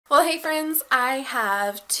Well, hey friends, I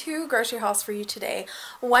have two grocery hauls for you today.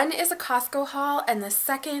 One is a Costco haul and the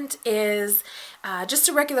second is just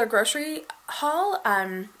a regular grocery haul.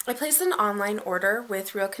 I placed an online order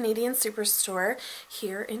with Real Canadian Superstore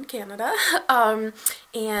here in Canada.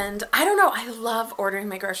 And I don't know, I love ordering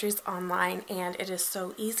my groceries online and it is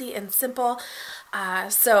so easy and simple.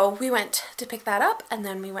 So we went to pick that up and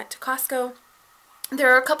then we went to Costco.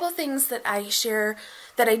 There are a couple of things that I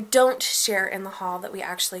don't share in the haul that we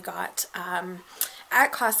actually got.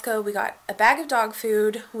 At Costco, we got a bag of dog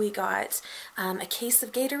food, we got a case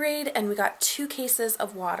of Gatorade, and we got 2 cases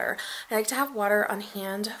of water. I like to have water on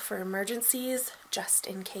hand for emergencies, just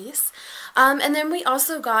in case. And then we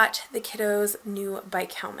also got the kiddos' new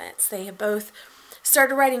bike helmets. They have both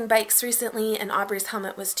started riding bikes recently, and Aubrey's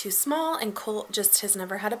helmet was too small, and Colt just has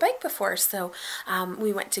never had a bike before, so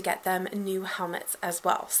we went to get them new helmets as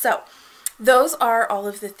well. So those are all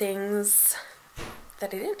of the things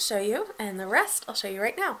that I didn't show you, and the rest I'll show you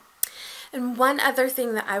right now. And one other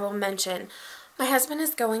thing that I will mention, my husband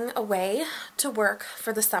is going away to work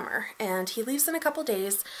for the summer, and he leaves in a couple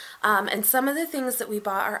days, and some of the things that we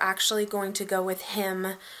bought are actually going to go with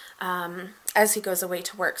him as he goes away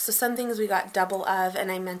to work. So some things we got double of,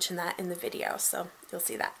 and I mentioned that in the video, so you'll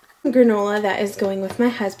see that. Granola that is going with my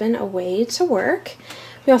husband away to work.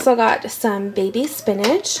 We also got some baby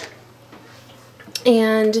spinach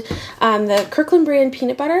and the Kirkland brand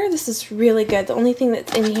peanut butter. This is really good. The only thing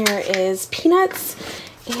that's in here is peanuts,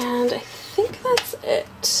 and I think that's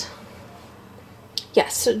it.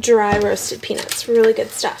 Yes, dry roasted peanuts. Really good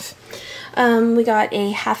stuff. We got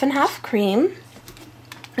a half and half cream,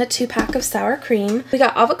 a 2-pack of sour cream. We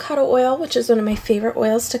got avocado oil, which is one of my favorite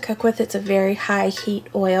oils to cook with. It's a very high heat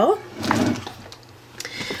oil.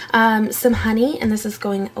 Some honey, and this is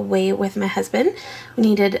going away with my husband. We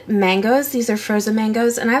needed mangoes. These are frozen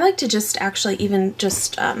mangoes, and I like to just actually even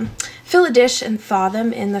just fill a dish and thaw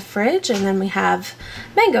them in the fridge, and then we have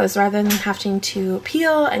mangoes rather than having to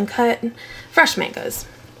peel and cut fresh mangoes.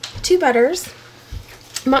 2 butters,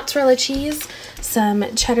 mozzarella cheese, some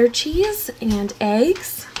cheddar cheese, and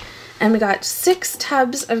eggs. And we got 6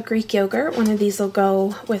 tubs of Greek yogurt. One of these will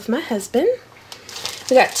go with my husband.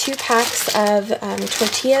 We got 2 packs of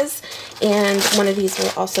tortillas, and one of these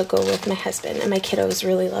will also go with my husband, and my kiddos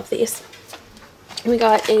really love these. We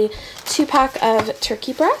got a 2-pack of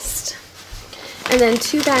turkey breast, and then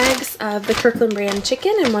 2 bags of the Kirkland brand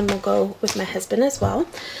chicken, and one will go with my husband as well.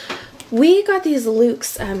 We got these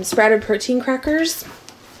Luke's sprouted protein crackers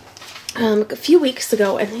a few weeks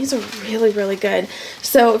ago, and these are really, really good.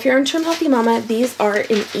 So if you're on Trim Healthy Mama, these are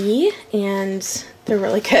an E, and they're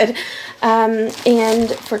really good.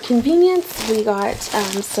 And for convenience, we got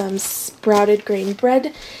some sprouted grain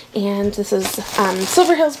bread, and this is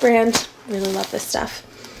Silver Hills brand. Really love this stuff.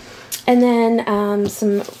 And then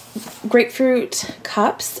some grapefruit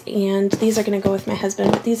cups, and these are going to go with my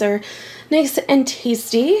husband, but these are nice and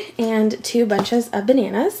tasty, and 2 bunches of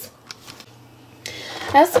bananas.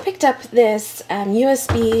 I also picked up this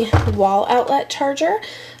USB wall outlet charger.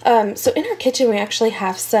 So in our kitchen we actually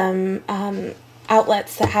have some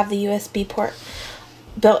outlets that have the USB port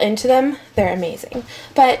built into them. They're amazing.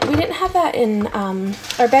 But we didn't have that in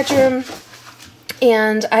our bedroom,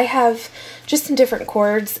 and I have just some different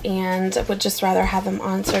cords and would just rather have them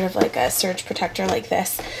on sort of like a surge protector like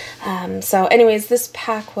this. So anyways, this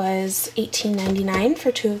pack was $18.99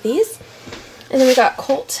 for 2 of these. And then we got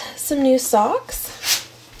Colt some new socks.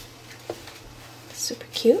 Super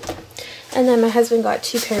cute. And then my husband got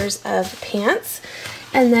 2 pairs of pants.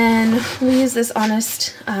 And then we use this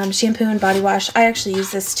Honest shampoo and body wash. I actually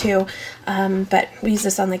use this too, but we use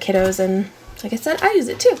this on the kiddos, and like I said, I use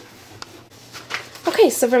it too. Okay,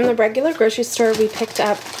 so from the regular grocery store, we picked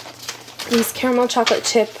up these caramel chocolate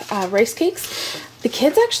chip rice cakes. The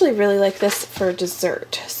kids actually really like this for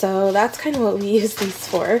dessert, so that's kind of what we use these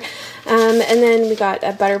for. And then we got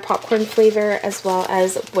a butter popcorn flavor as well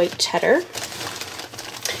as white cheddar.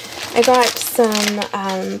 I got some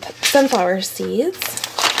sunflower seeds,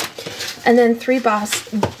 and then 3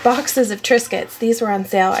 boxes of Triscuits. These were on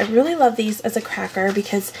sale. I really love these as a cracker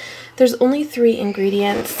because there's only 3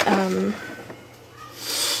 ingredients.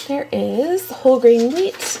 There is whole grain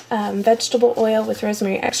wheat, vegetable oil with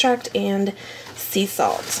rosemary extract, and sea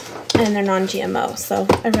salt, and they're non-GMO, so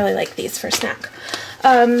I really like these for a snack.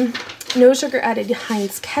 No sugar added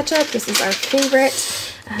Heinz ketchup. This is our favorite.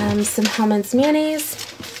 Some Hellmann's mayonnaise.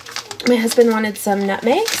 My husband wanted some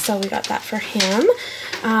nutmeg, so we got that for him.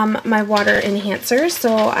 My water enhancers,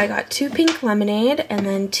 so I got 2 pink lemonade and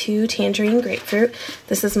then 2 tangerine grapefruit.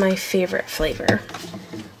 This is my favorite flavor.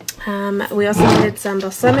 We also needed some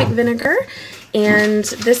balsamic vinegar And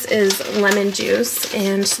this is lemon juice,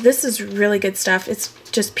 and this is really good stuff. It's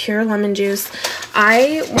just pure lemon juice.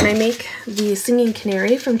 When I make the Singing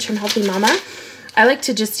Canary from Trim Healthy Mama, I like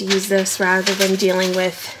to just use this rather than dealing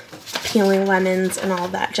with peeling lemons and all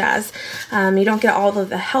that jazz. You don't get all of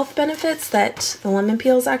the health benefits that the lemon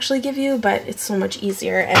peels actually give you, but it's so much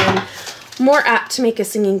easier and more apt to make a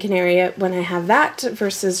Singing Canary when I have that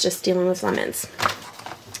versus just dealing with lemons.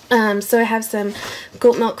 So I have some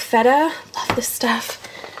goat milk feta, love this stuff,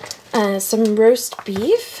 some roast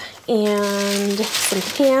beef, and some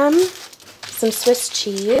ham, some Swiss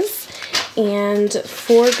cheese, and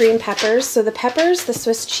 4 green peppers. So the peppers, the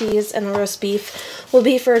Swiss cheese, and the roast beef will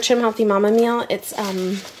be for a Trim Healthy Mama meal. It's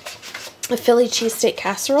a Philly cheesesteak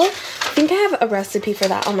casserole. I think I have a recipe for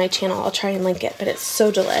that on my channel. I'll try and link it, but it's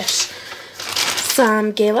so delish.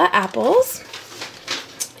 Some Gala apples,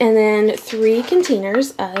 and then 3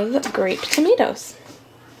 containers of grape tomatoes.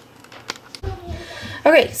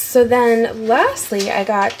 Okay, so then lastly, I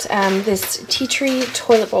got this tea tree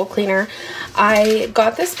toilet bowl cleaner. I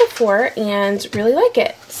got this before and really like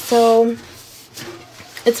it. So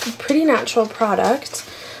it's a pretty natural product.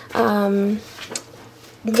 Water,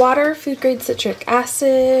 food grade citric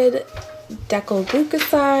acid,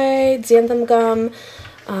 decylglucoside, xanthan gum,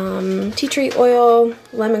 tea tree oil,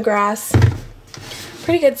 lemongrass.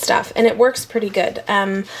 Pretty good stuff, and it works pretty good.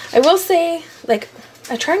 I will say, like,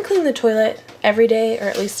 I try and clean the toilet every day, or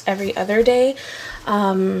at least every other day.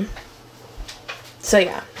 So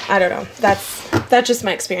yeah, I don't know. That's just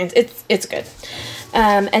my experience. It's good.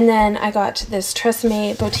 And then I got this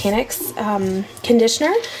Tresemme Botanics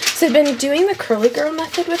conditioner. So I've been doing the curly girl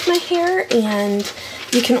method with my hair, and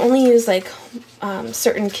you can only use like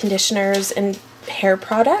certain conditioners and hair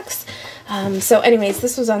products. So anyways,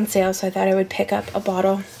 this was on sale, so I thought I would pick up a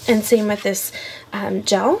bottle. And same with this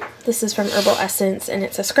gel. This is from Herbal Essence, and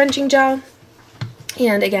it's a scrunching gel.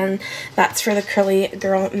 And again, that's for the curly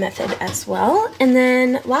girl method as well. And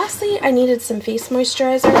then lastly, I needed some face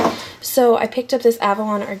moisturizer. So I picked up this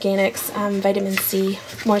Avalon Organics Vitamin C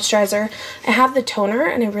moisturizer. I have the toner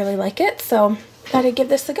and I really like it, so I thought I'd give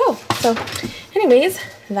this a go. So anyways,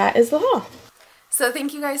 that is the haul. So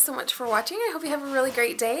thank you guys so much for watching. I hope you have a really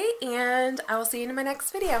great day, and I will see you in my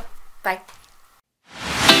next video. Bye.